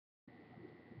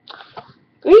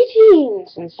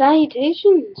Greetings and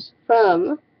salutations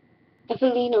from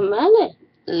Evelina Mallet,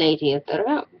 Lady of the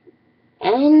Realm.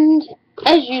 And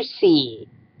as you see,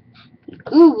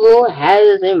 Google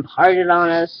has imparted on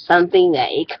us something that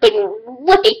it couldn't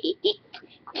wait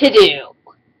to do.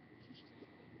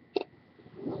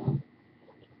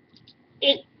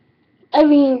 It, I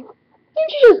mean,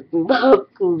 don't you just love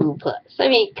Google Plus? I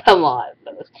mean, come on,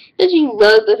 folks. Don't you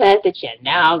love the fact that you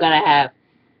now gotta have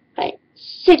like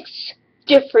 6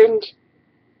 different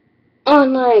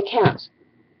online accounts?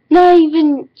 Not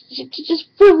even just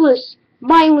frivolous,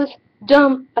 mindless,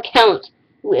 dumb accounts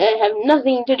that have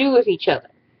nothing to do with each other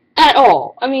at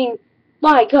all. I mean,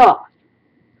 my God,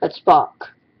 that Spock.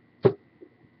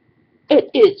 It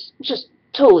is just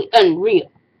totally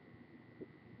unreal.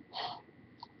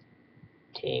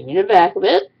 Taking it back a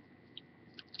bit,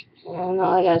 and all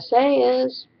I gotta say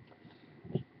is,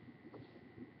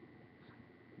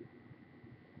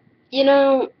 even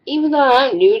though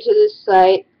I'm new to this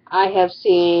site, I have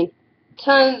seen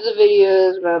tons of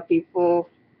videos about people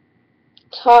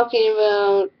talking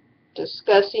about,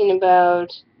 discussing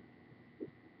about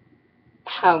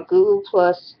how Google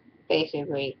Plus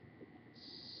basically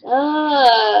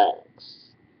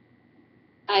sucks.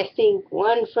 I think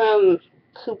one from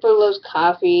Cooper Loves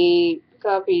Coffee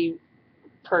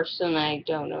person, I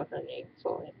don't know her name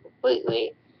fully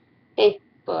completely,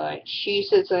 but she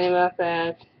said something about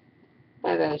that.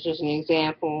 And that's just an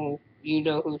example. You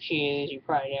know who she is. You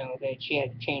probably know that she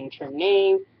had to change her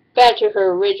name back to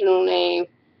her original name,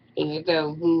 even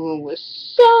though Google was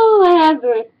so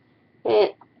adamant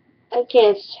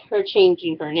against her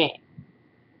changing her name.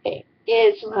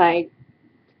 It's like,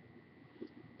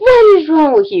 what is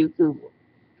wrong with you, Google?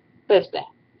 With that.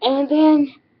 And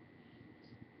then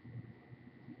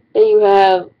you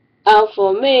have Alpha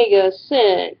Omega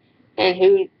Sin, and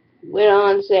who went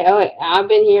on to say, "Oh, I've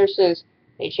been here since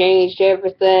they changed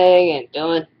everything and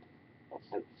done."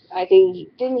 I think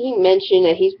didn't he mention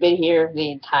that he's been here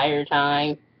the entire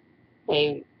time?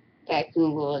 That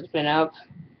Google has been up,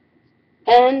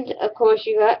 and of course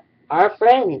you got our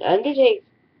friend Undertaker.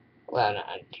 Well, not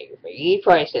Undertaker Freak. He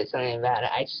probably said something about it.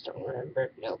 I just don't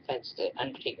remember. No offense to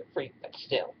Undertaker Freak, but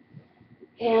still.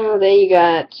 Yeah, then you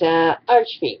got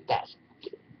Archfreak.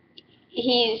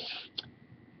 He's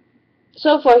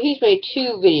so far he's made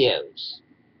 2 videos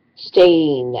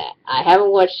stating that. I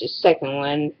haven't watched the second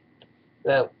one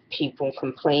about people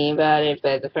complaining about it,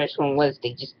 but the first one was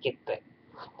they just get the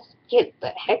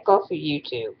heck off of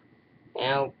YouTube.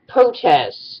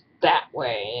 Protest that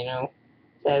way,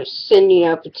 They're sending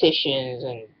out petitions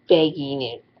and begging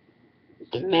and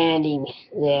demanding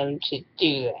them to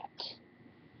do that.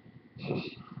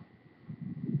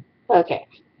 Okay,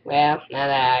 well, now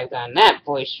that I've gotten that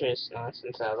boisterous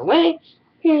nonsense out of the way,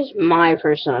 here's my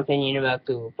personal opinion about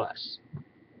Google+.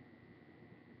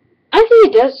 I think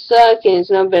it does suck and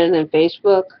it's no better than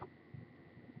Facebook,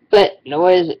 but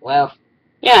nor is it, well,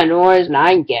 yeah, nor is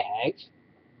 9gag.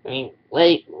 I mean,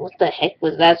 wait, what the heck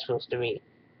was that supposed to be?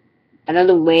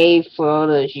 Another way for all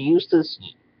those useless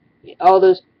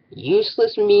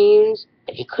memes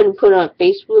that you couldn't put on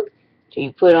Facebook, so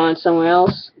you put on somewhere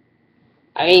else?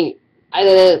 I mean,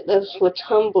 that's what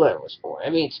Tumblr was for.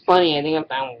 I mean, it's funny, I think I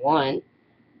found one,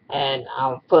 and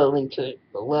I'll put a link to it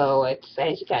below. It's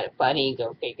actually kind of funny,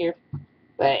 go figure.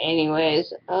 But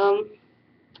anyways, I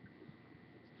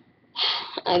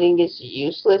think it's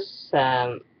useless,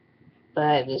 but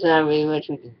there's not really much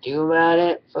we can do about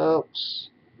it, folks.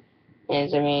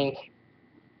 And I mean,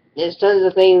 there's tons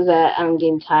of things that I'm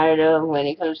getting tired of when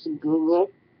it comes to Google.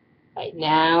 Right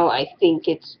now, I think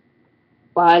it's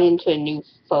bought into a new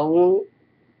phone.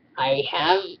 I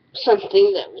have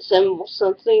something that resembles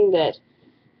something that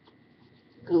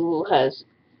Google has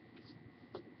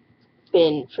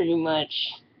been pretty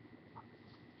much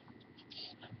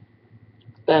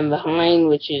been behind,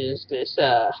 which is this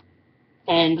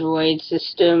Android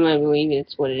system. I believe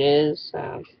it's what it is.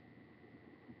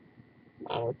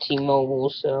 T-Mobile,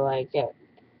 so I get,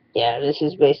 yeah, this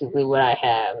is basically what I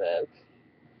have.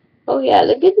 Oh yeah,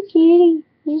 look at the kitty.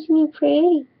 He's really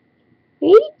pretty.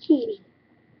 Pretty kitty.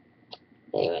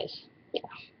 Anyways, yeah.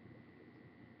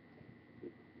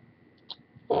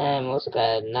 I'm also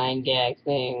got a 9gag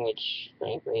thing, which,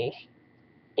 frankly,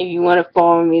 if you want to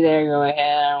follow me there, go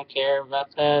ahead. I don't care about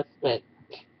that. But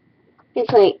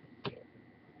it's like,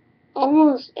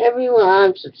 almost everyone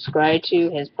I'm subscribed to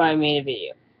has probably made a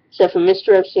video. Except for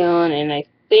Mr. Epsilon and I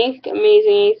think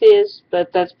Amazing Atheist,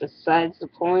 but that's besides the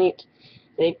point.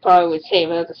 They probably would say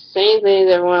about the same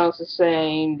things everyone else is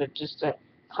saying, but just to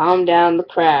calm down the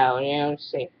crowd,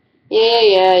 say,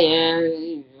 yeah,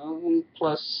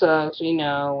 plus sucks, we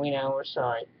know, we're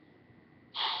sorry.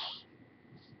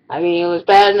 I mean, it was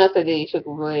bad enough that they took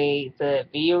away the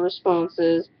video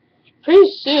responses.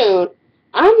 Pretty soon,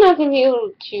 I'm not going to be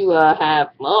able to have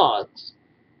vlogs.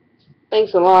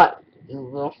 Thanks a lot,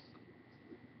 Google.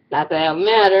 Not that it'll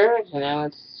matter,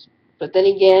 but then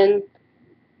again,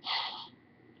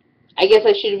 I guess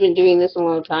I should have been doing this a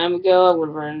long time ago. I would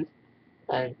have earned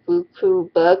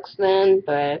buku bucks then,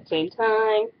 but at the same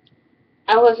time,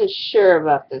 I wasn't sure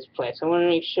about this place. I wanted to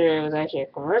make sure it was actually a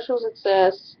commercial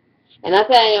success. And not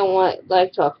that I don't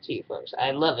like talking to you folks.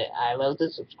 I love it. I love the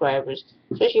subscribers,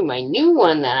 especially my new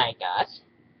one that I got.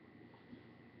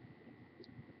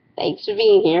 Thanks for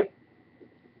being here,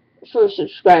 for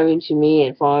subscribing to me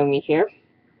and following me here.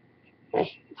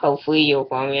 Hopefully you'll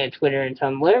follow me on Twitter and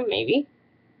Tumblr, maybe.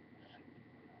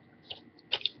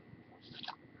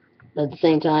 But at the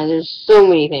same time, there's so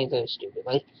many things that are stupid,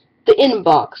 like the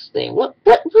inbox thing.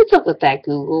 What's up with that,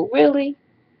 Google? Really?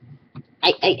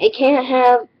 I can't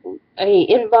have an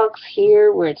inbox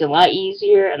here where it's a lot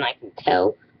easier and I can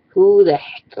tell who the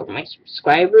heck are my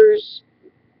subscribers,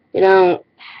 you know.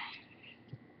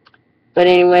 But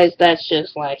anyways, that's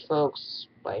just life, folks.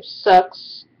 Life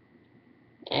sucks,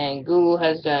 and Google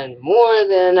has done more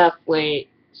than enough ways,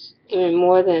 given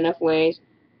more than enough ways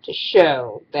to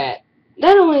show that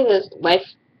not only does life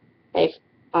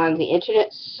on the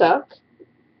internet suck,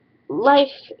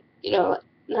 life, not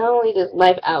only does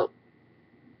life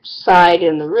outside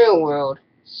in the real world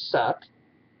suck,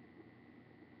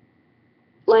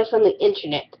 life on the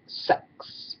internet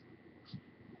sucks.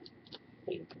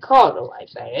 You can call it a life,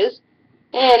 that is.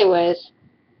 Anyways,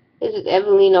 this is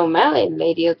Evelyn O'Malley,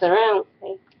 Lady of the Round.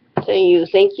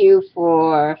 Thank you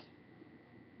for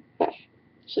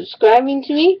subscribing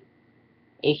to me.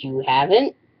 If you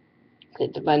haven't,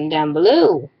 click the button down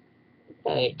below.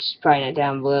 It's probably not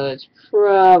down below, it's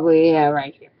probably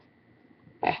right here.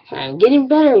 I'm getting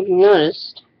better if you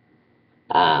noticed.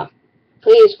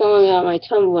 Please follow me on my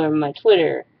Tumblr and my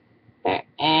Twitter.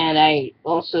 And I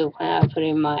also plan on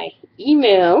putting my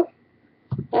email.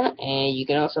 And you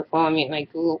can also follow me at my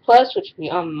Google Plus, which will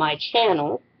be on my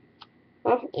channel,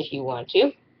 if you want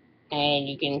to. And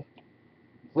you can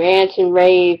rant and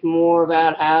rave more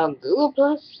about how Google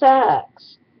Plus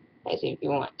sucks, if you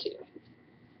want to.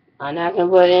 I'm not going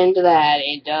to put into that.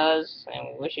 It does, and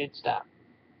we wish it'd stop.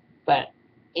 But,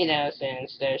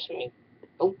 since there's some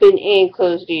open and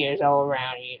closed ears all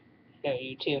around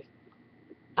YouTube,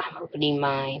 I'm opening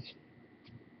mine,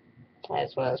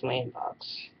 as well as my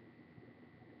inbox,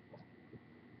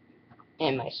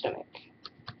 and my stomach.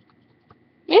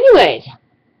 Anyways,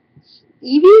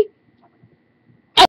 Evie?